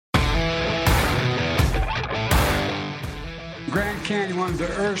Grand Canyon, one of the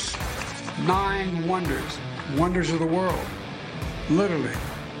Earth's 9 wonders, wonders of the world. Literally.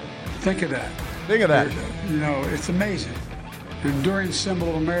 Think of that. Think of that. You know, it's amazing. Enduring symbol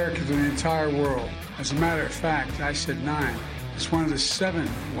of America to the entire world. As a matter of fact, I said 9. It's one of the 7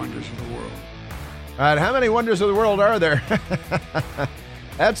 wonders of the world. All right, how many wonders of the world are there?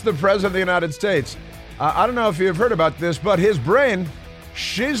 That's the President of the United States. I don't know if you've heard about this, but his brain,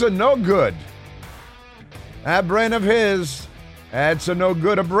 she's a no good. That brain of his, that's a no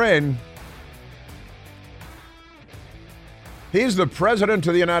good a brain. He's the President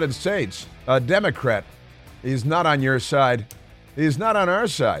of the United States, a Democrat. He's not on your side. He's not on our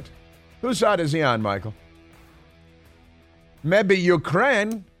side. Whose side is he on, Michael? Maybe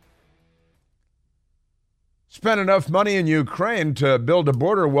Ukraine. Spent enough money in Ukraine to build a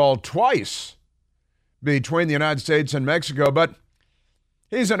border wall twice between the United States and Mexico, but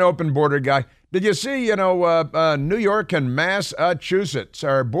he's an open border guy. Did you see, New York and Massachusetts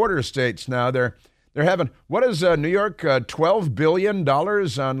are border states now. They're having, what is New York, $12 billion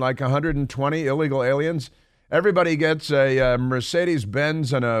on like 120 illegal aliens? Everybody gets a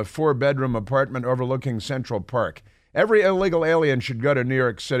Mercedes-Benz and a 4-bedroom apartment overlooking Central Park. Every illegal alien should go to New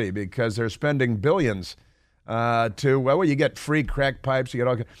York City because they're spending billions you get free crack pipes, you get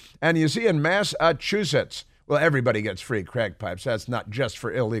all, and you see in Massachusetts, well, everybody gets free crack pipes. That's not just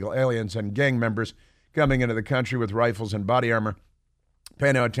for illegal aliens and gang members coming into the country with rifles and body armor.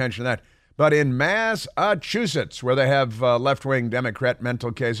 Pay no attention to that. But in Massachusetts, where they have left-wing Democrat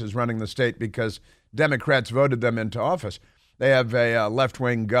mental cases running the state because Democrats voted them into office, they have a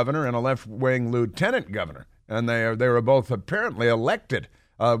left-wing governor and a left-wing lieutenant governor, and they were both apparently elected.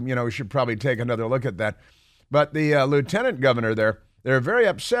 We should probably take another look at that. But the lieutenant governor there, they're very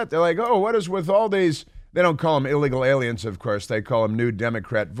upset. They're like, oh, what is with all these? They don't call them illegal aliens, of course. They call them new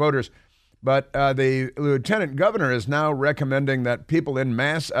Democrat voters. But the lieutenant governor is now recommending that people in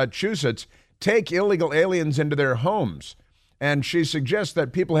Massachusetts take illegal aliens into their homes. And she suggests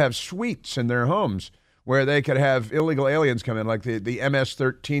that people have suites in their homes where they could have illegal aliens come in, like the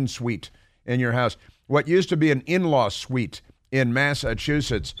MS-13 suite in your house. What used to be an in-law suite in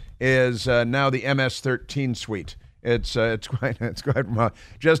Massachusetts is now the MS-13 suite. It's quite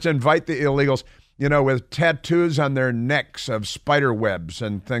just invite the illegals, with tattoos on their necks of spider webs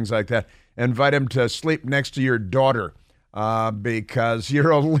and things like that. Invite them to sleep next to your daughter because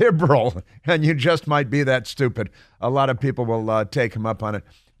you're a liberal and you just might be that stupid. A lot of people will take him up on it.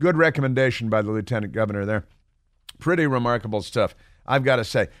 Good recommendation by the lieutenant governor there. Pretty remarkable stuff, I've got to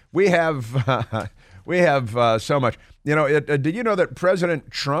say. We have so much. Did you know that President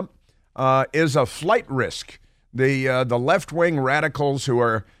Trump is a flight risk? The left-wing radicals who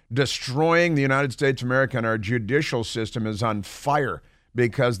are destroying the United States of America and our judicial system is on fire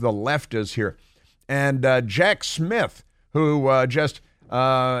because the left is here. And Jack Smith, who just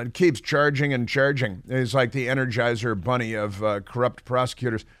keeps charging and charging, is like the Energizer Bunny of corrupt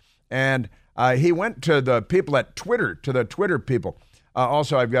prosecutors. And he went to the people at Twitter, to the Twitter people.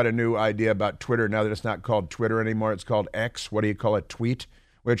 Also, I've got a new idea about Twitter now that it's not called Twitter anymore. It's called X. What do you call it? Tweet,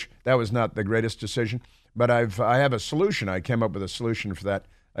 which that was not the greatest decision. But I have a solution. I came up with a solution for that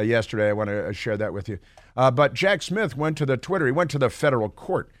yesterday. I want to share that with you. But Jack Smith went to the Twitter. He went to the federal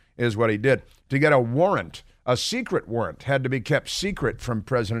court is what he did to get a warrant. A secret warrant had to be kept secret from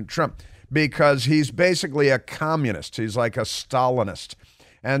President Trump because he's basically a communist. He's like a Stalinist.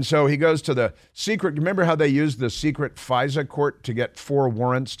 And so he goes to the secret. Remember how they used the secret FISA court to get 4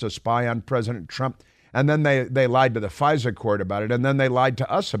 warrants to spy on President Trump? And then they lied to the FISA court about it. And then they lied to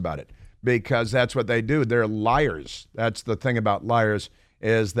us about it because that's what they do. They're liars. That's the thing about liars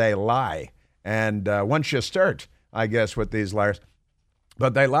is they lie. And once you start, I guess, with these liars.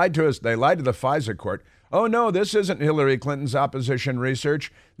 But they lied to us. They lied to the FISA court. Oh, no, this isn't Hillary Clinton's opposition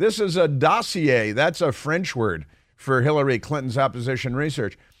research. This is a dossier. That's a French word for Hillary Clinton's opposition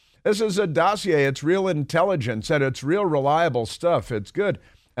research. This is a dossier. It's real intelligence, and it's real reliable stuff. It's good.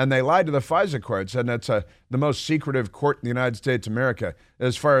 And they lied to the FISA courts, and it's the most secretive court in the United States of America,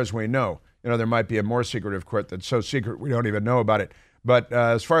 as far as we know. There might be a more secretive court that's so secret we don't even know about it. But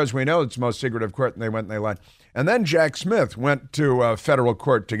as far as we know, it's the most secretive court, and they went and they lied. And then Jack Smith went to federal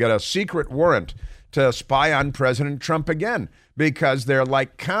court to get a secret warrant to spy on President Trump again, because they're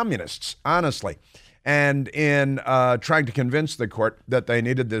like communists, honestly. And in trying to convince the court that they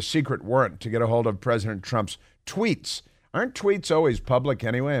needed this secret warrant to get a hold of President Trump's tweets. Aren't tweets always public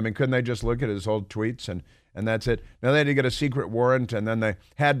anyway? I mean, couldn't they just look at his old tweets and that's it? Now they had to get a secret warrant, and then they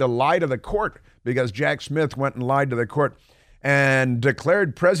had to lie to the court because Jack Smith went and lied to the court and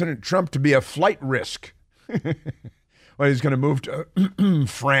declared President Trump to be a flight risk. Well, he's going to move to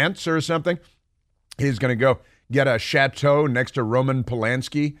France or something. He's going to go get a chateau next to Roman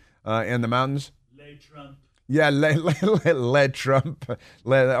Polanski in the mountains? Le Trump. Yeah, Le Trump.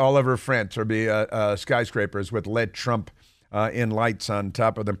 All over France will be skyscrapers with Le Trump in lights on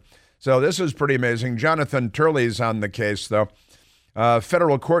top of them. So this is pretty amazing. Jonathan Turley's on the case, though.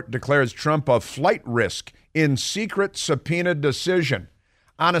 Federal court declares Trump a flight risk in secret subpoena decision.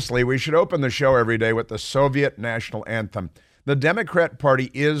 Honestly, we should open the show every day with the Soviet national anthem. The Democrat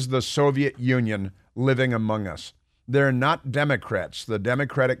Party is the Soviet Union living among us. They're not Democrats. The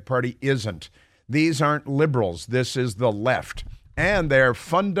Democratic Party isn't. These aren't liberals. This is the left. And they're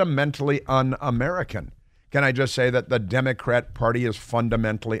fundamentally un-American. Can I just say that the Democrat Party is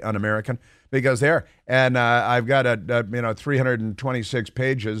fundamentally un-American? Because they are. And I've got 326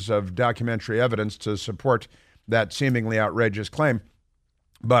 pages of documentary evidence to support that seemingly outrageous claim.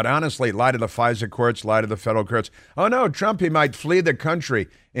 But honestly, lie to the FISA courts, lie to the federal courts. Oh no, Trump, he might flee the country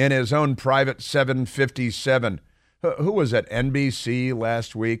in his own private 757. Who was at NBC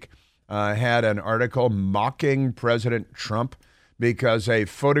last week had an article mocking President Trump because a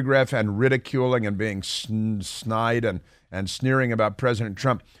photograph and ridiculing and being snide and sneering about President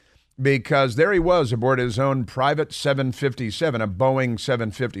Trump, because there he was aboard his own private 757, a Boeing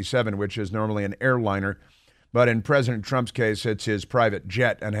 757, which is normally an airliner. But in President Trump's case, it's his private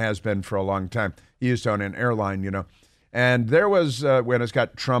jet and has been for a long time. He used to own an airline, And there was, when it's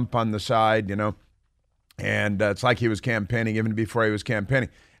got Trump on the side, and it's like he was campaigning even before he was campaigning.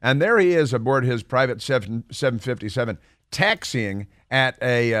 And there he is aboard his private 757, taxiing at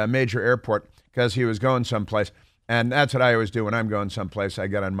a major airport because he was going someplace. And that's what I always do when I'm going someplace. I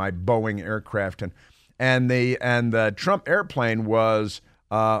get on my Boeing aircraft. And the Trump airplane was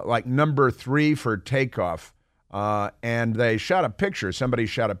like number 3 for takeoff. And they shot a picture. Somebody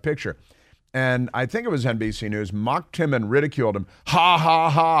shot a picture. And I think it was NBC News, mocked him and ridiculed him. Ha, ha,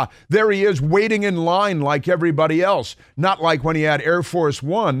 ha. There he is waiting in line like everybody else. Not like when he had Air Force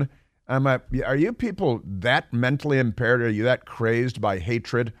One. I'm like, are you people that mentally impaired? Are you that crazed by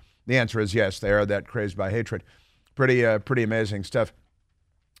hatred? The answer is yes, they are that crazed by hatred. Pretty amazing stuff.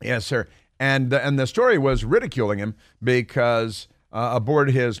 Yes, sir. And the story was ridiculing him because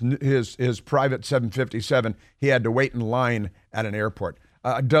aboard his private 757, he had to wait in line at an airport.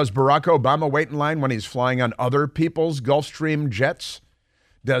 Does Barack Obama wait in line when he's flying on other people's Gulfstream jets?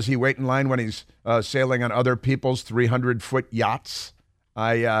 Does he wait in line when he's sailing on other people's 300-foot yachts?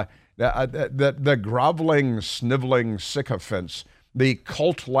 The groveling, sniveling sycophants, the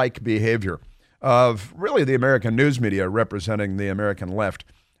cult-like behavior of really the American news media representing the American left.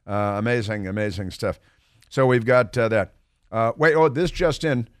 Amazing stuff. So we've got that. This just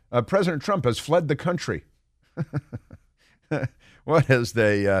in. President Trump has fled the country. What is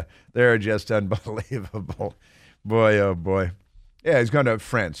they're just unbelievable. Boy, oh boy. Yeah, he's going to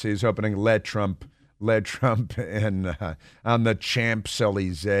France. He's opening Le Trump in, on the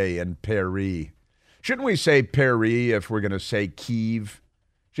Champs-Élysées in Paris. Shouldn't we say Paris if we're going to say Kyiv?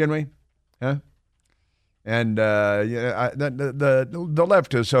 Shouldn't we? Huh? And the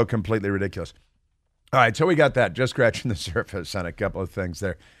left is so completely ridiculous. All right, so we got that. Just scratching the surface on a couple of things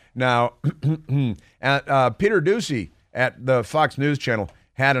there. Now, Peter Doocy at the Fox News Channel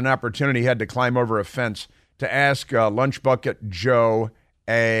had an opportunity. He had to climb over a fence to ask Lunch Bucket Joe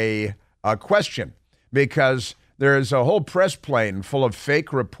a question because there's a whole press plane full of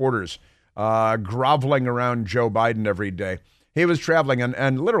fake reporters groveling around Joe Biden every day. He was traveling,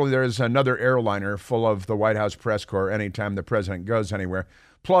 and literally there's another airliner full of the White House press corps anytime the president goes anywhere,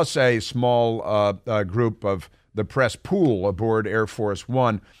 plus a small group of the press pool aboard Air Force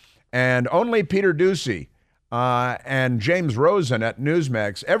One. And only Peter Doocy and James Rosen at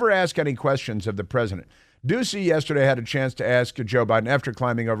Newsmax ever ask any questions of the president. Doocy yesterday had a chance to ask Joe Biden after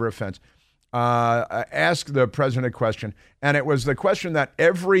climbing over a fence, ask the president a question, and it was the question that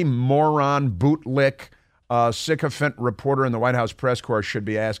every moron, bootlick, sycophant reporter in the White House press corps should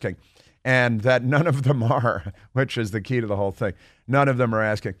be asking, and that none of them are, which is the key to the whole thing. None of them are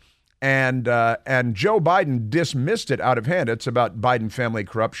asking. And Joe Biden dismissed it out of hand. It's about Biden family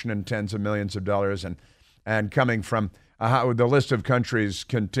corruption and tens of millions of dollars and coming from how the list of countries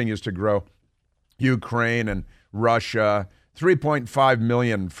continues to grow. Ukraine and Russia, 3.5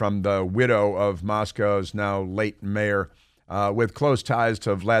 million from the widow of Moscow's now late mayor with close ties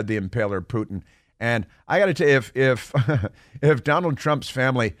to Vlad the Impaler Putin. And I got to tell you, if Donald Trump's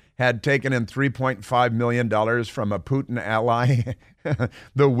family had taken in $3.5 million from a Putin ally,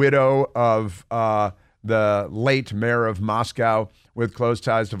 the widow of the late mayor of Moscow with close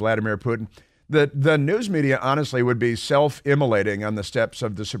ties to Vladimir Putin, the news media honestly would be self-immolating on the steps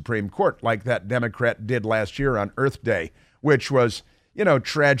of the Supreme Court, like that Democrat did last year on Earth Day, which was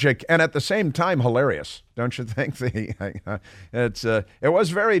tragic and at the same time hilarious, don't you think? It was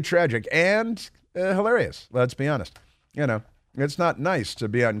very tragic and hilarious. Let's be honest. It's not nice to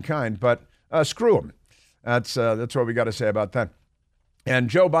be unkind, but screw them. That's what we got to say about that. And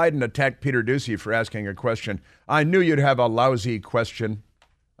Joe Biden attacked Peter Doocy for asking a question. I knew you'd have a lousy question.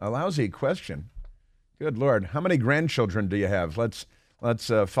 A lousy question? Good Lord. How many grandchildren do you have? Let's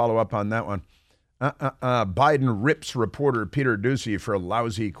follow up on that one. Biden rips reporter Peter Doocy for a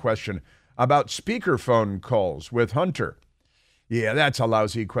lousy question about speakerphone calls with Hunter. Yeah, that's a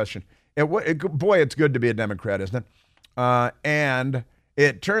lousy question. Boy, it's good to be a Democrat, isn't it? And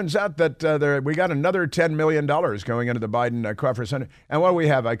it turns out that we got another $10 million going into the Biden coffers. And what do we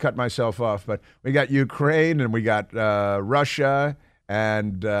have? I cut myself off, but we got Ukraine and we got Russia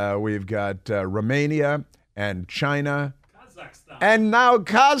and we've got Romania and China. Kazakhstan. And now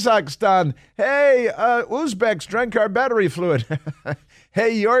Kazakhstan. Hey, Uzbeks drank our battery fluid.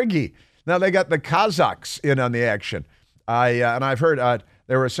 Hey, Yorgi. Now they got the Kazakhs in on the action. And I've heard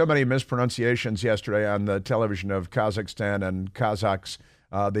there were so many mispronunciations yesterday on the television of Kazakhstan and Kazakhs,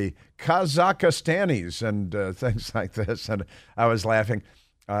 the Kazakhistanis and things like this. And I was laughing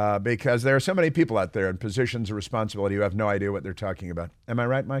because there are so many people out there in positions of responsibility who have no idea what they're talking about. Am I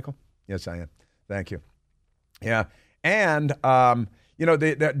right, Michael? Yes, I am. Thank you. Yeah. And, do you know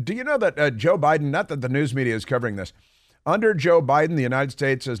that Joe Biden, not that the news media is covering this, under Joe Biden, the United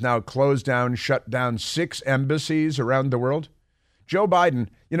States has now shut down 6 embassies around the world. Joe Biden,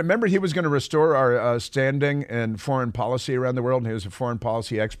 remember he was going to restore our standing in foreign policy around the world, and he was a foreign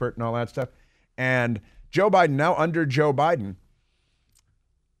policy expert and all that stuff. And Joe Biden, now under Joe Biden,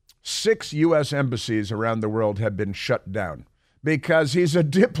 6 U.S. embassies around the world have been shut down because he's a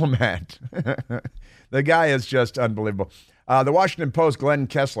diplomat. The guy is just unbelievable. The Washington Post, Glenn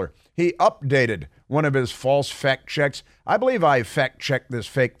Kessler, he updated one of his false fact checks. I believe I fact-checked this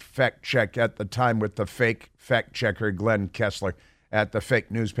fake fact check at the time with the fake fact checker, Glenn Kessler, at the fake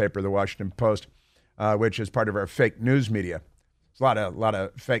newspaper, the Washington Post, which is part of our fake news media. There's a lot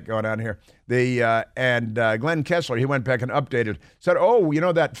of fake going on here. Glenn Kessler, he went back and updated, said,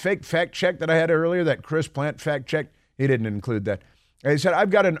 that fake fact check that I had earlier, that Chris Plant fact check, he didn't include that. And he said, I've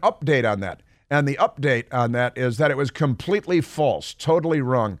got an update on that. And the update on that is that it was completely false, totally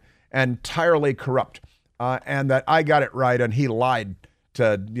wrong, entirely corrupt, and that I got it right and he lied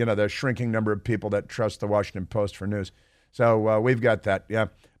to, the shrinking number of people that trust the Washington Post for news. So we've got that, yeah.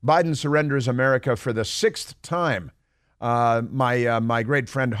 Biden surrenders America for the 6th time. My great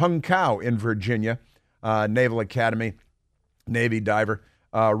friend Hung Kao in Virginia, Naval Academy, Navy diver,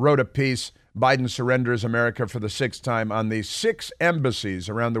 wrote a piece, Biden surrenders America for the 6th time, on the 6 embassies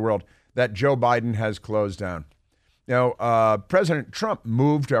around the world that Joe Biden has closed down. President Trump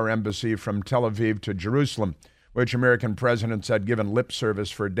moved our embassy from Tel Aviv to Jerusalem, which American presidents had given lip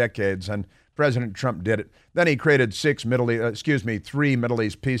service for decades, and President Trump did it. Then he created 3 Middle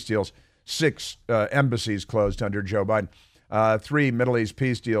East peace deals, 6 embassies closed under Joe Biden, 3 Middle East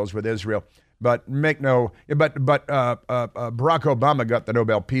peace deals with Israel. But Barack Obama got the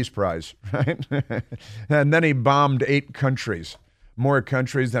Nobel Peace Prize, right? And then he bombed 8 countries, more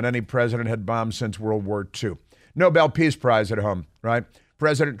countries than any president had bombed since World War II. Nobel Peace Prize at home, right?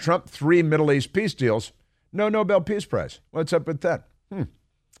 President Trump, 3 Middle East peace deals, no Nobel Peace Prize. What's up with that?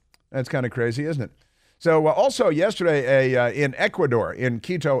 That's kind of crazy, isn't it? So also yesterday, in Ecuador, in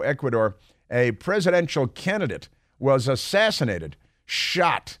Quito, Ecuador, a presidential candidate was assassinated,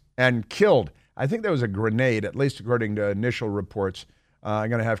 shot, and killed. I think there was a grenade, at least according to initial reports. I'm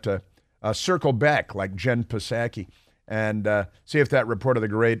going to have to circle back like Jen Psaki and see if that report of the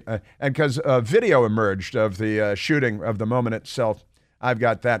great, and because video emerged of the shooting of the moment itself. I've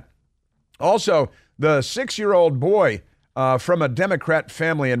got that. Also, the 6-year-old boy from a Democrat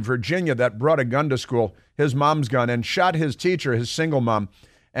family in Virginia that brought a gun to school, his mom's gun, and shot his teacher, his single mom,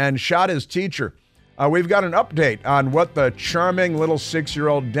 and shot his teacher. We've got an update on what the charming little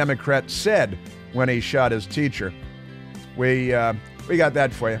 6-year-old Democrat said when he shot his teacher. We got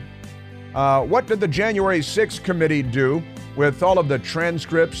that for you. What did the January 6th committee do with all of the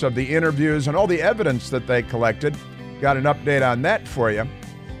transcripts of the interviews and all the evidence that they collected? Got an update on that for you.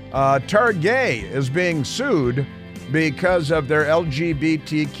 Target is being sued because of their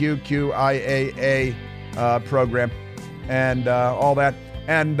LGBTQIAA program and all that.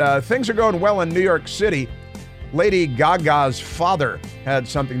 And things are going well in New York City. Lady Gaga's father had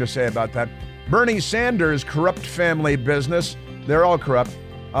something to say about that. Bernie Sanders' corrupt family business. They're all corrupt.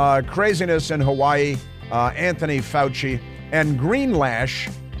 Craziness in Hawaii. Anthony Fauci. And Greenlash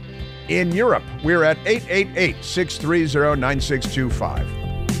in Europe. We're at 888-630-9625.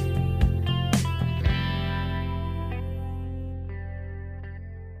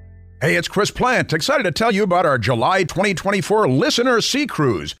 Hey, it's Chris Plant. Excited to tell you about our July 2024 Listener Sea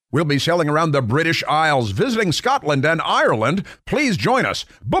Cruise. We'll be sailing around the British Isles, visiting Scotland and Ireland. Please join us.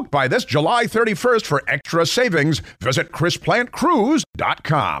 Book by this July 31st for extra savings. Visit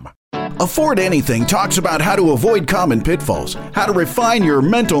ChrisPlantCruise.com. Afford Anything talks about how to avoid common pitfalls, how to refine your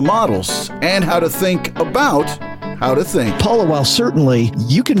mental models, and how to think about how to think. Paula, while certainly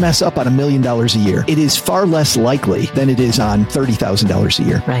you can mess up on $1 million a year, it is far less likely than it is on $30,000 a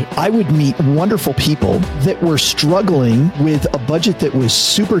year. Right. I would meet wonderful people that were struggling with a budget that was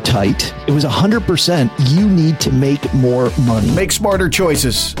super tight. It was 100% you need to make more money. Make smarter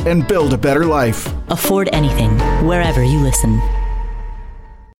choices and build a better life. Afford Anything, wherever you listen.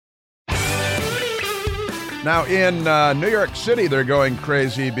 Now, in New York City, they're going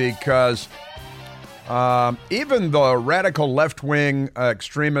crazy because even the radical left-wing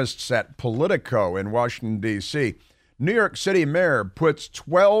extremists at Politico in Washington, D.C., New York City mayor puts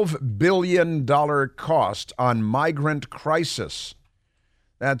 $12 billion cost on migrant crisis.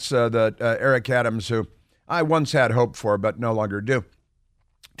 That's the Eric Adams, who I once had hope for, but no longer do.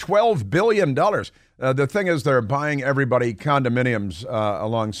 $12 billion. The thing is, they're buying everybody condominiums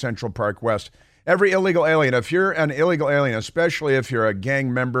along Central Park West. Every illegal alien, if you're an illegal alien, especially if you're a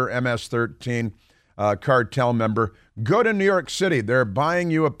gang member, MS-13, cartel member, go to New York City. They're buying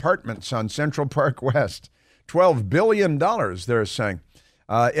you apartments on Central Park West. $12 billion, they're saying.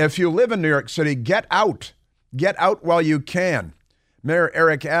 If you live in New York City, get out. Get out while you can. Mayor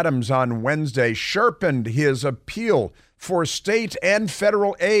Eric Adams on Wednesday sharpened his appeal for state and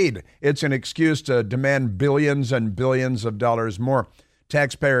federal aid. It's an excuse to demand billions and billions of dollars more.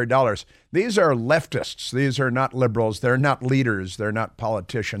 Taxpayer dollars. These are leftists. These are not liberals. They're not leaders. They're not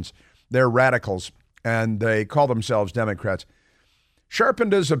politicians. They're radicals, and they call themselves Democrats.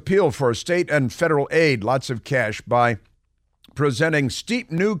 Sharpened his appeal for state and federal aid, lots of cash, by presenting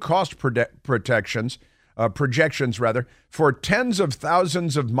steep new cost projections for tens of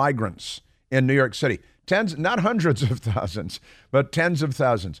thousands of migrants in New York City. Tens, not hundreds of thousands, but tens of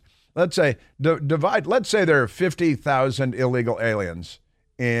thousands. Let's say let's say there are 50,000 illegal aliens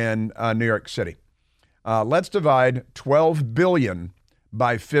in New York City. Let's divide 12 billion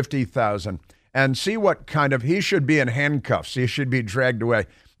by 50,000 and see what kind of, he should be in handcuffs. He should be dragged away.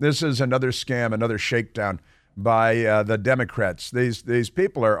 This is another scam, another shakedown by the Democrats. These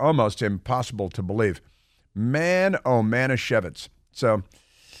people are almost impossible to believe. Man, oh Manischewitz. So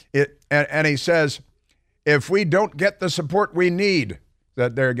and he says, if we don't get the support we need,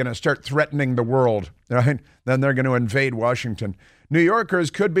 that they're going to start threatening the world, right? Then they're going to invade Washington. New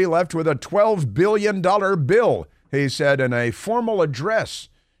Yorkers could be left with a $12 billion bill, he said in a formal address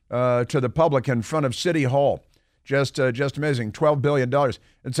to the public in front of City Hall. Just amazing, $12 billion.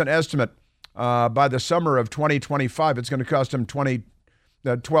 It's an estimate. By the summer of 2025, it's going to cost them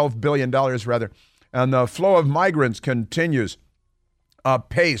 $12 billion, rather. And the flow of migrants continues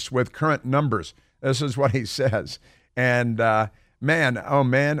apace with current numbers. This is what he says. And man, oh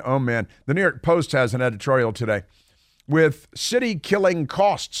man, oh man. The New York Post has an editorial today. With city killing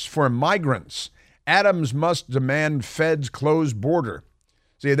costs for migrants, Adams must demand feds close border.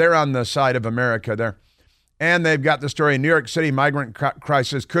 See, they're on the side of America there. And they've got the story, New York City migrant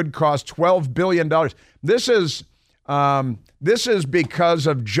crisis could cost $12 billion. This is because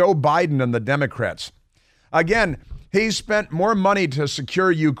of Joe Biden and the Democrats. Again, he spent more money to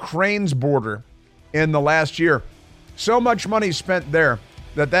secure Ukraine's border in the last year. So much money spent there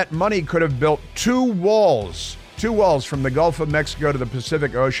that money could have built two walls from the Gulf of Mexico to the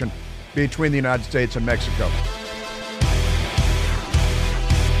Pacific Ocean between the United States and Mexico.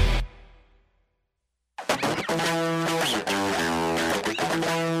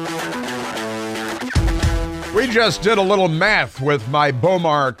 We just did a little math with my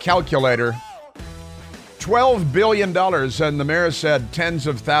Bomar calculator. $12 billion, and the mayor said tens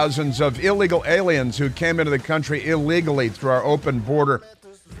of thousands of illegal aliens who came into the country illegally through our open border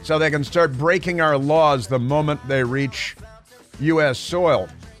so they can start breaking our laws the moment they reach U.S. soil.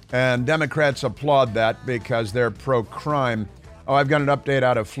 And Democrats applaud that because they're pro-crime. Oh, I've got an update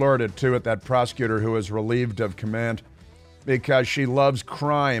out of Florida, too, at that prosecutor who was relieved of command because she loves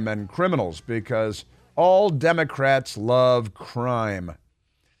crime and criminals, because all Democrats love crime.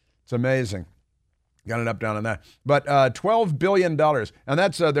 It's amazing. Got an up down on that. But $12 billion, and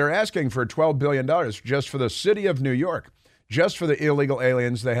that's they're asking for $12 billion just for the city of New York, just for the illegal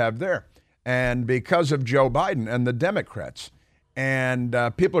aliens they have there. And because of Joe Biden and the Democrats, and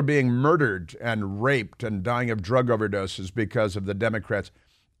people are being murdered and raped and dying of drug overdoses because of the Democrats.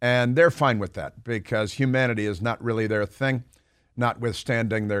 And they're fine with that because humanity is not really their thing,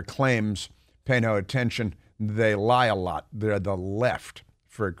 notwithstanding their claims. Pay no attention. They lie a lot. They're the left.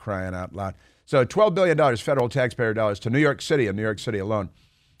 for crying out loud. So $12 billion federal taxpayer dollars to New York City and New York City alone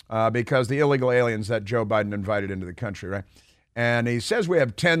because the illegal aliens that Joe Biden invited into the country, right? And he says we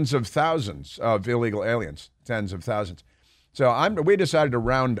have tens of thousands of illegal aliens, tens of thousands. So we decided to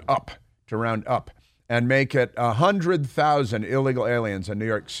round up and make it 100,000 illegal aliens in New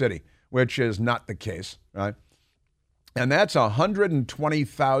York City, which is not the case, right? And that's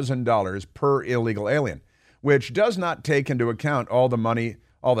 $120,000 per illegal alien, which does not take into account all the money,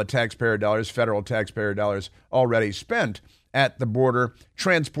 all the taxpayer dollars, federal taxpayer dollars already spent at the border,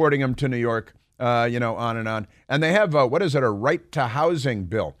 transporting them to New York, on and on. And they have, a right to housing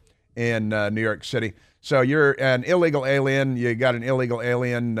bill in New York City. So you're an illegal alien, you got an illegal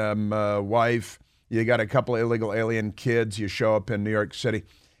alien wife, you got a couple of illegal alien kids, you show up in New York City.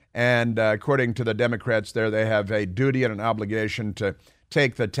 And according to the Democrats there, they have a duty and an obligation to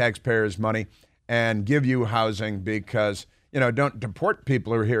take the taxpayers' money and give you housing because, don't deport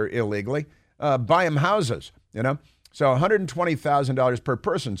people who are here illegally. Buy them houses, So $120,000 per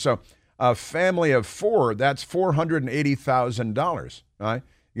person. So a family of four, that's $480,000, right?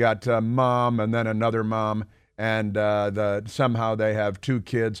 You got mom and then another mom, and somehow they have two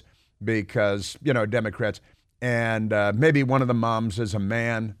kids because, Democrats. And maybe one of the moms is a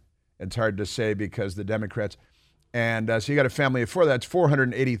man. It's hard to say because the Democrats. And so you got a family of four, that's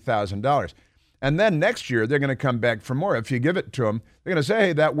 $480,000. And then next year, they're going to come back for more. If you give it to them, they're going to say,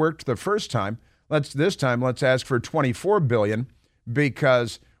 hey, that worked the first time. Let's ask for $24 billion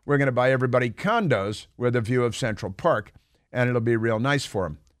because we're going to buy everybody condos with a view of Central Park, and it'll be real nice for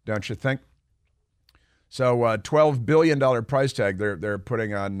them, don't you think? So $12 billion price tag they're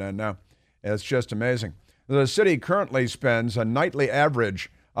putting on now. It's just amazing. The city currently spends a nightly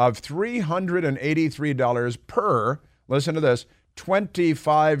average of $383 per, listen to this,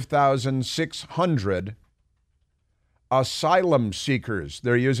 25,600 asylum seekers.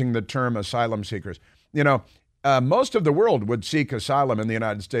 They're using the term asylum seekers. Most of the world would seek asylum in the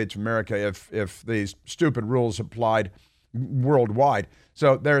United States of America if these stupid rules applied worldwide.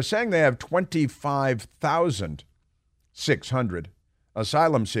 So they're saying they have 25,600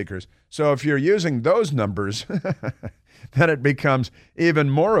 asylum seekers. So if you're using those numbers, then it becomes even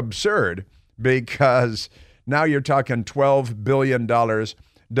more absurd because now you're talking $12 billion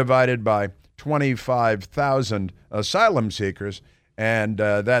divided by 25,000 asylum seekers, and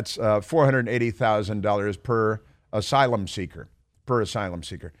that's $480,000 per asylum seeker,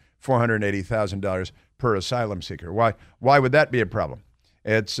 $480,000 per asylum seeker. Why would that be a problem?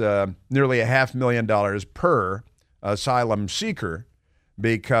 It's nearly $500,000 per asylum seeker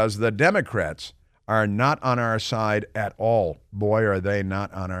because the Democrats are not on our side at all. Boy, are they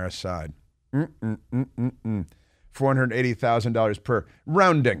not on our side. $480,000 per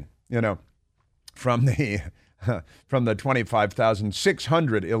rounding, from the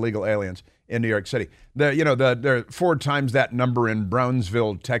 25,600 illegal aliens in New York City. There are four times that number in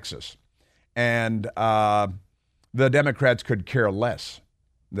Brownsville, Texas, and the Democrats could care less.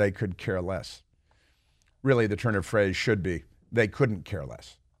 They could care less. Really, the turn of phrase should be they couldn't care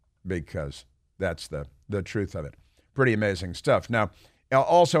less, because that's the truth of it. Pretty amazing stuff. Now,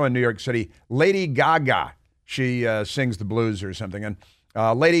 also in New York City, Lady Gaga, she sings the blues or something. And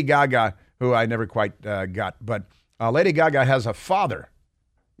Lady Gaga, who I never quite got, but Lady Gaga has a father.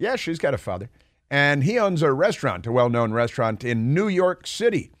 Yeah, she's got a father. And he owns a restaurant, a well-known restaurant in New York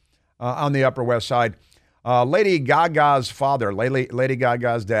City on the Upper West Side. Lady Gaga's father, Lady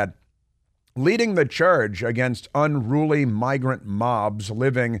Gaga's dad, leading the charge against unruly migrant mobs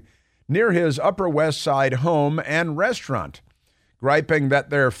living near his Upper West Side home and restaurant, griping that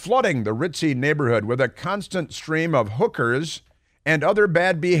they're flooding the ritzy neighborhood with a constant stream of hookers and other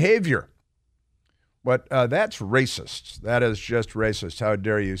bad behavior. But that's racist. That is just racist. How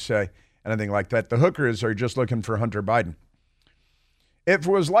dare you say anything like that? The hookers are just looking for Hunter Biden. If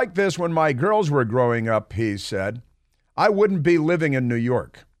it was like this when my girls were growing up, he said, I wouldn't be living in New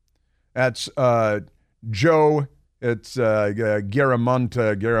York. That's Joe, it's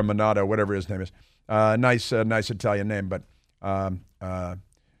Garamonta, whatever his name is. Nice Italian name, but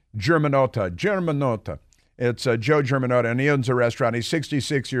Germanota. It's Joe Germanota, and he owns a restaurant. He's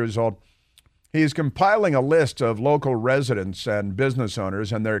 66 years old. He's compiling a list of local residents and business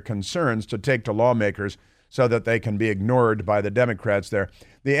owners and their concerns to take to lawmakers so that they can be ignored by the Democrats there.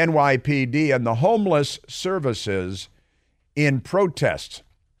 The NYPD and the homeless services in protest.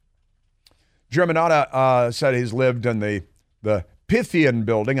 Germanata said he's lived in the Pythian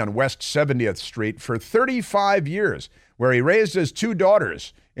building on West 70th Street for 35 years, where he raised his two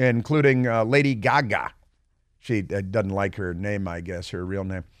daughters, including Lady Gaga. She doesn't like her name, I guess, her real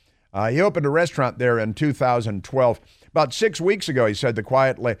name. He opened a restaurant there in 2012, About 6 weeks ago, he said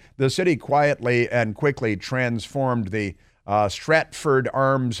the city quietly and quickly transformed the Stratford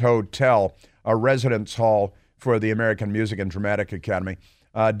Arms Hotel, a residence hall for the American Music and Dramatic Academy,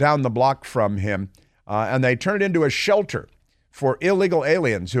 down the block from him, and they turned it into a shelter for illegal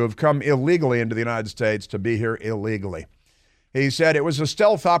aliens who have come illegally into the United States to be here illegally. He said it was a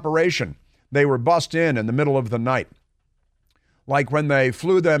stealth operation. They were bussed in the middle of the night, like when they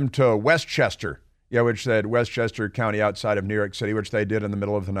flew them to Westchester, which they had Westchester County outside of New York City, which they did in the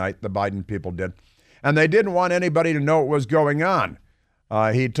middle of the night. The Biden people did. And they didn't want anybody to know what was going on.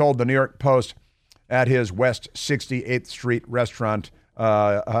 He told the New York Post at his West 68th Street restaurant,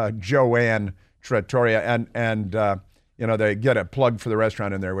 Joanne Trattoria, and they get a plug for the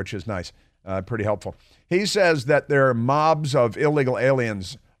restaurant in there, which is nice, pretty helpful. He says that there are mobs of illegal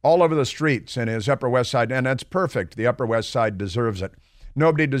aliens all over the streets in his Upper West Side, and that's perfect. The Upper West Side deserves it.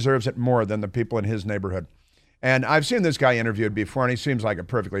 Nobody deserves it more than the people in his neighborhood. And I've seen this guy interviewed before, and he seems like a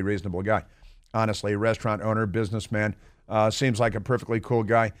perfectly reasonable guy. Honestly, restaurant owner, businessman, seems like a perfectly cool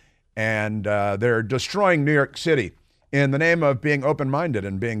guy. And they're destroying New York City in the name of being open-minded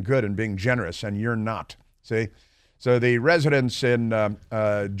and being good and being generous, and you're not. See? So the residents in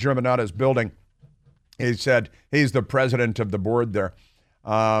Germanata's building, he said he's the president of the board there.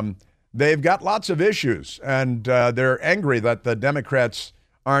 They've got lots of issues, and they're angry that the Democrats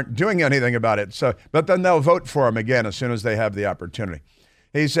aren't doing anything about it. But then they'll vote for him again as soon as they have the opportunity.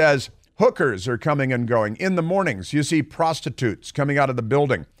 He says hookers are coming and going. In the mornings, you see prostitutes coming out of the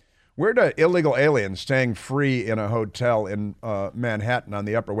building. Where do illegal aliens staying free in a hotel in Manhattan on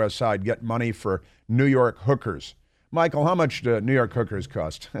the Upper West Side get money for New York hookers? Michael, how much do New York hookers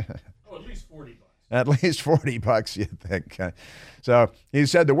cost? At least $40. At least $40, you think. So he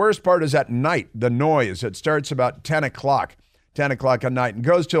said the worst part is at night, the noise. It starts about 10 o'clock at night and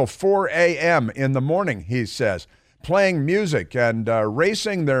goes till 4 a.m. in the morning, he says, playing music and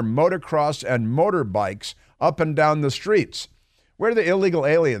racing their motocross and motorbikes up and down the streets. Where do the illegal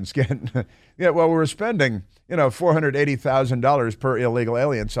aliens get? We're spending, $480,000 per illegal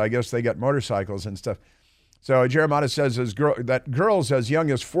alien, so I guess they get motorcycles and stuff. So Jeremiah says that girls as young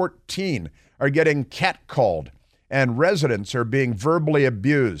as 14 are getting catcalled, and residents are being verbally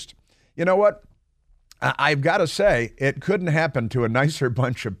abused. You know what? I've got to say, it couldn't happen to a nicer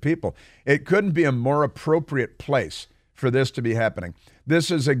bunch of people. It couldn't be a more appropriate place for this to be happening.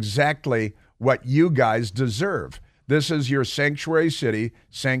 This is exactly what you guys deserve. This is your sanctuary city,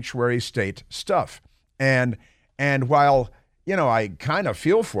 sanctuary state stuff. And while, I kind of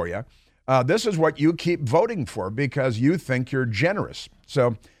feel for you, this is what you keep voting for because you think you're generous.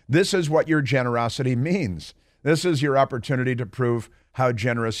 So this is what your generosity means. This is your opportunity to prove how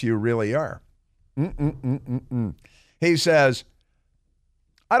generous you really are. He says,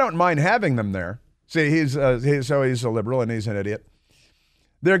 I don't mind having them there. See, he's a liberal and he's an idiot.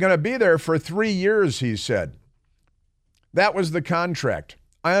 They're going to be there for 3 years, he said. That was the contract.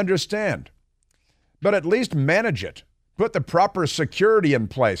 I understand. But at least manage it. Put the proper security in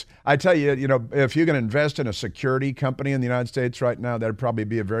place. I tell you, if you can invest in a security company in the United States right now, that'd probably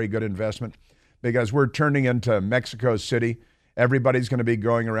be a very good investment because we're turning into Mexico City. Everybody's going to be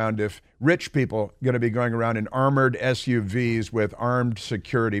going around, if rich people going to be going around in armored SUVs with armed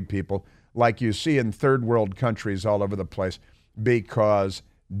security people like you see in third world countries all over the place because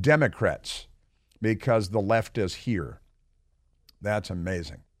Democrats, because the left is here. That's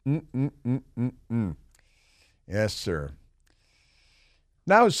amazing. Yes, sir.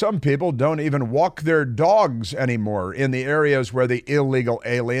 Now, some people don't even walk their dogs anymore in the areas where the illegal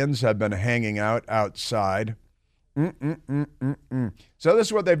aliens have been hanging out outside. So this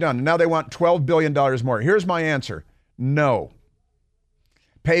is what they've done. Now they want $12 billion more. Here's my answer. No.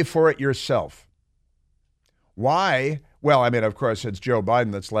 Pay for it yourself. Why? Well, of course, it's Joe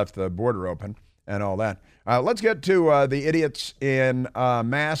Biden that's left the border open and all that. Let's get to the idiots in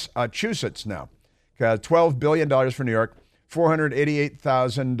Massachusetts now. $12 billion for New York,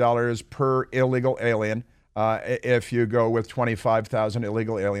 $488,000 per illegal alien if you go with 25,000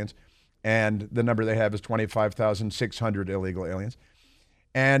 illegal aliens. And the number they have is 25,600 illegal aliens.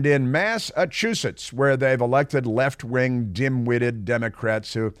 And in Massachusetts, where they've elected left-wing, dim-witted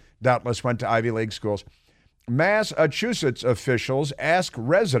Democrats who doubtless went to Ivy League schools, Massachusetts officials ask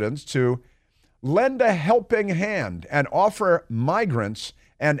residents to lend a helping hand and offer migrants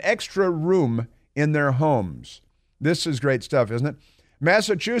an extra room in their homes. This is great stuff, isn't it?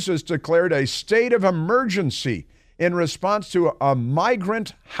 Massachusetts declared a state of emergency in response to a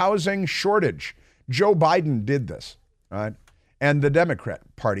migrant housing shortage. Joe Biden did this, right? And the Democrat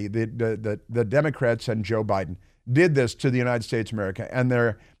Party, the Democrats and Joe Biden did this to the United States of America, and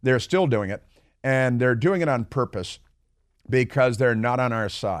they're still doing it, and they're doing it on purpose. because they're not on our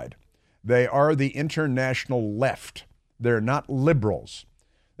side. They are the international left. They're not liberals.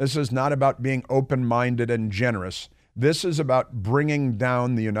 This is not about being open-minded and generous. This is about bringing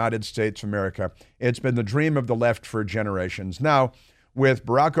down the United States of America. It's been the dream of the left for generations. Now, with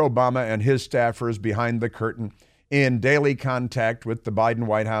Barack Obama and his staffers behind the curtain in daily contact with the Biden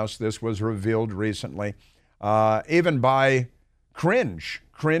White House, this was revealed recently, even by Cringe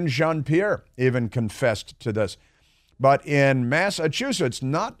Jean-Pierre even confessed to this. But in Massachusetts,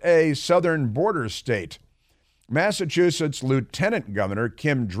 not a southern border state, Massachusetts Lieutenant Governor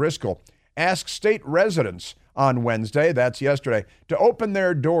Kim Driscoll asked state residents on Wednesday, that's yesterday, to open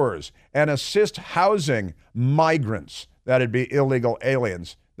their doors and assist housing migrants. That'd be illegal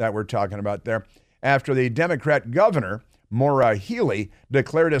aliens that we're talking about there. After the Democrat governor, Maura Healey,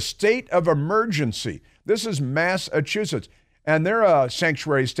 declared a state of emergency. This is Massachusetts, and they're a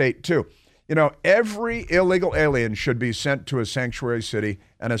sanctuary state too. You know, every illegal alien should be sent to a sanctuary city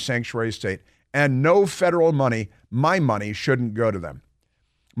and a sanctuary state, and no federal money, my money, shouldn't go to them.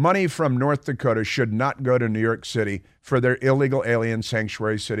 Money from North Dakota should not go to New York City for their illegal alien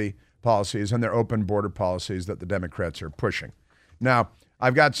sanctuary city policies and their open border policies that the Democrats are pushing. Now,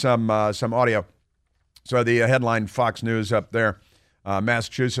 I've got some audio. So the headline, Fox News up there,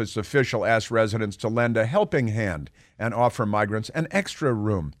 Massachusetts official asked residents to lend a helping hand and offer migrants an extra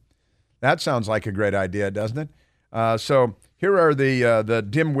room. That sounds like a great idea, doesn't it? So here are the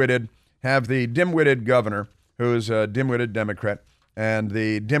dim-witted, have the dim-witted governor, who's a dim-witted Democrat, and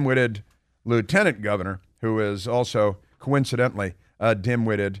the dim-witted lieutenant governor, who is also, coincidentally, a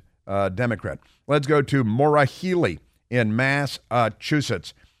dim-witted Democrat. Let's go to Maura Healey in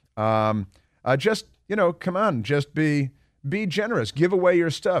Massachusetts. Just, you know, come on, just be generous. Give away your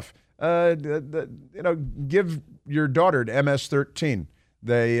stuff. Give your daughter to MS-13.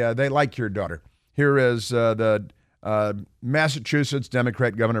 They like your daughter. Here is the Massachusetts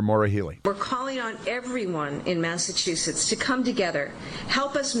Democrat Governor Maura Healey. We're calling on everyone in Massachusetts to come together,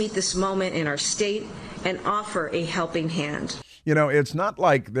 help us meet this moment in our state, and offer a helping hand. You know, it's not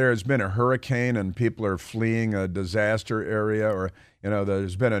like there's been a hurricane and people are fleeing a disaster area, or, you know,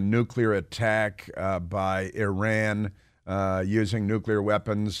 there's been a nuclear attack by Iran using nuclear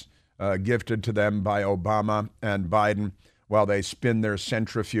weapons gifted to them by Obama and Biden, while they spin their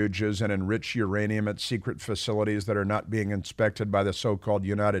centrifuges and enrich uranium at secret facilities that are not being inspected by the so-called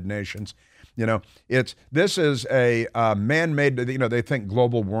United Nations. You know, this is a man-made, you know, they think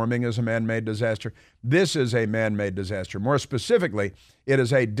global warming is a man-made disaster. This is a man-made disaster. More specifically, it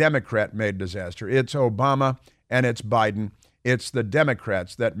is a Democrat-made disaster. It's Obama and it's Biden. It's the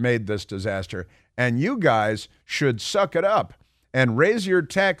Democrats that made this disaster. And you guys should suck it up and raise your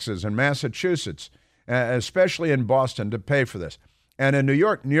taxes in Massachusetts, especially in Boston, to pay for this. And in New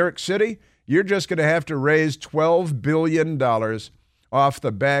York City, you're just going to have to raise $12 billion off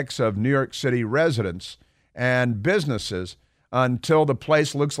the backs of New York City residents and businesses until the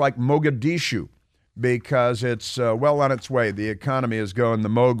place looks like Mogadishu, because it's well on its way. The economy is going the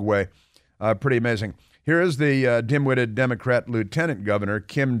Moog way. Pretty amazing. Here is the dim-witted Democrat Lieutenant Governor,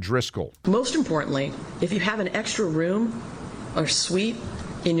 Kim Driscoll. Most importantly, if you have an extra room or suite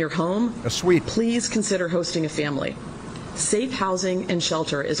in your home, please consider hosting a family. Safe housing and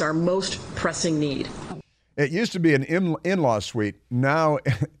shelter is our most pressing need. It used to be an in-law suite. Now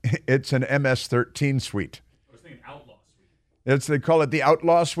it's an MS-13 suite. I was thinking outlaw suite. They call it the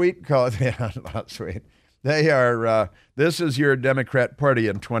outlaw suite. Call it the outlaw suite. They are. This is your Democrat Party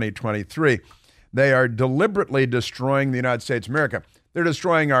in 2023. They are deliberately destroying the United States of America. They're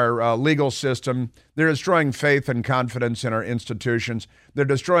destroying our legal system. They're destroying faith and confidence in our institutions. They're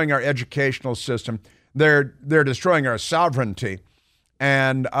destroying our educational system. They're destroying our sovereignty.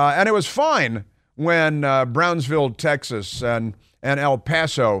 And it was fine when Brownsville, Texas, and El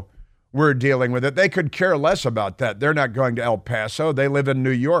Paso were dealing with it. They could care less about that. They're not going to El Paso. They live in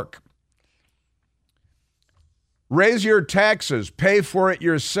New York. Raise your taxes. Pay for it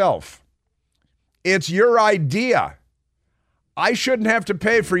yourself. It's your idea. I shouldn't have to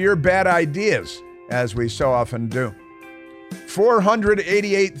pay for your bad ideas, as we so often do.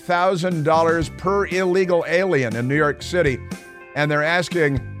 $488,000 per illegal alien in New York City, and they're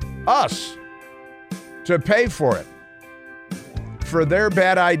asking us to pay for it, for their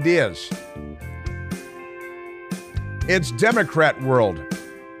bad ideas. It's Democrat world.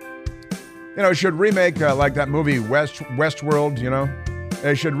 You know, should remake like that movie Westworld, you know?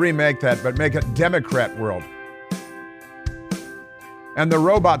 They should remake that, but make it Democrat world. And the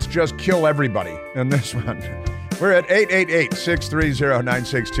robots just kill everybody in this one. We're at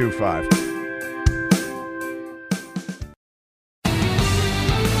 888-630-9625.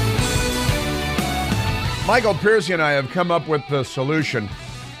 Michael Piercy and I have come up with the solution.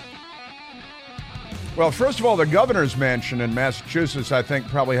 Well, first of all, the governor's mansion in Massachusetts, I think,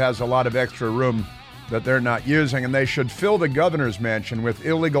 probably has a lot of extra room that they're not using, and they should fill the governor's mansion with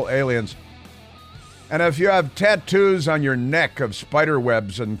illegal aliens. And if you have tattoos on your neck of spider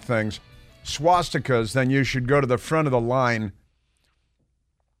webs and things, swastikas, then you should go to the front of the line.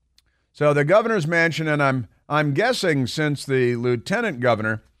 So the governor's mansion, and I'm guessing since the lieutenant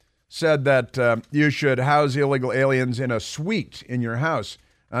governor said that you should house illegal aliens in a suite in your house,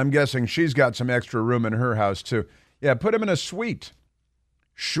 I'm guessing she's got some extra room in her house too. Yeah, put him in a suite.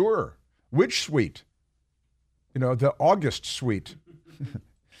 Sure. Which suite? You know, the August suite.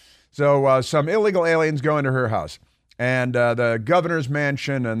 So some illegal aliens go into her house. And the governor's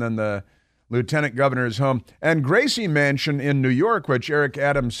mansion, and then the lieutenant governor's home. And Gracie Mansion in New York, which Eric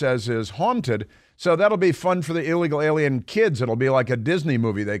Adams says is haunted. So that'll be fun for the illegal alien kids. It'll be like a Disney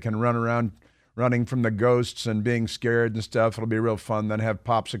movie. They can run around running from the ghosts and being scared and stuff. It'll be real fun. Then have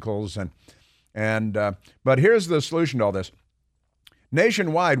popsicles. But here's the solution to all this.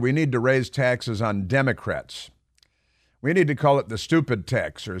 Nationwide, we need to raise taxes on Democrats. We need to call it the stupid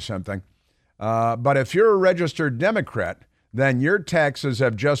tax or something. But if you're a registered Democrat, then your taxes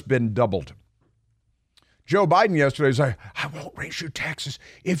have just been doubled. Joe Biden yesterday was like, I won't raise your taxes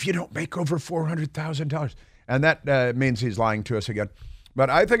if you don't make over $400,000. And that means he's lying to us again. But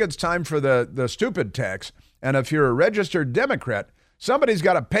I think it's time for the stupid tax. And if you're a registered Democrat, somebody's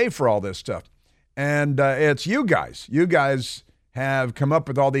got to pay for all this stuff. And it's you guys. You guys have come up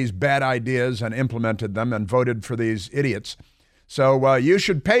with all these bad ideas and implemented them and voted for these idiots. So you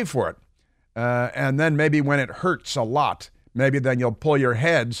should pay for it. And then maybe when it hurts a lot, maybe then you'll pull your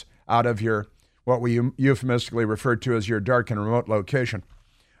heads out of your what we euphemistically refer to as your dark and remote location.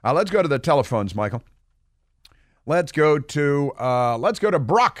 Let's go to the telephones, Michael. Let's go to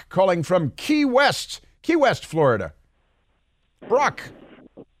Brock calling from Key West, Florida. Brock.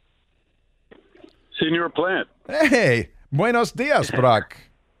 Senor Plant. Hey, buenos dias, Brock.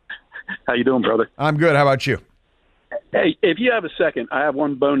 How you doing, brother? I'm good. How about you? Hey, if you have a second, I have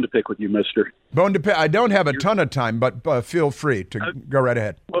one bone to pick with you, mister. Bone to pick? I don't have a ton of time, but feel free to go right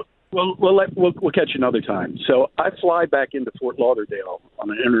ahead. We'll catch another time. So I fly back into Fort Lauderdale on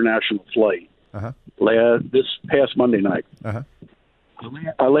an international flight this past Monday night.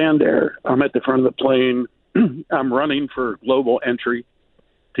 I land there. I'm at the front of the plane. I'm running for global entry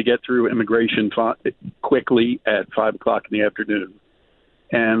to get through immigration quickly at 5 o'clock in the afternoon.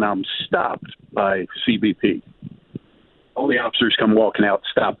 And I'm stopped by CBP. All the officers come walking out,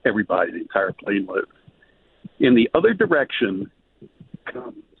 stop everybody, the entire plane load. In the other direction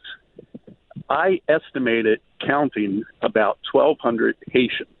comes, I estimated counting about 1,200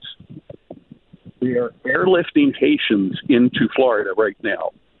 Haitians. We are airlifting Haitians into Florida right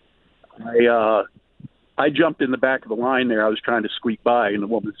now. I jumped in the back of the line there. I was trying to squeak by, and the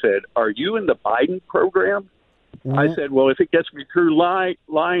woman said, "Are you in the Biden program?" I said, "Well, if it gets me through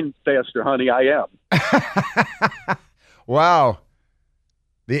line faster, honey, I am." Wow.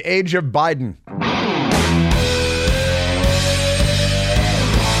 The age of Biden.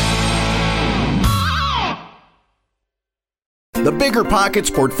 The Bigger Pockets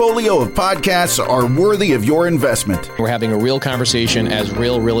portfolio of podcasts are worthy of your investment. We're having a real conversation as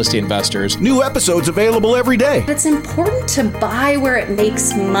real estate investors. New episodes available every day. It's important to buy where it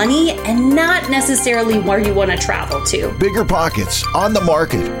makes money and not necessarily where you want to travel to. Bigger Pockets, On the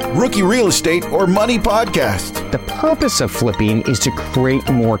Market, Rookie Real Estate, or Money Podcast. The purpose of flipping is to create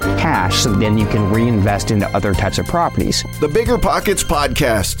more cash so then you can reinvest into other types of properties. The Bigger Pockets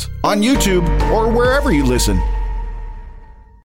Podcast on YouTube or wherever you listen.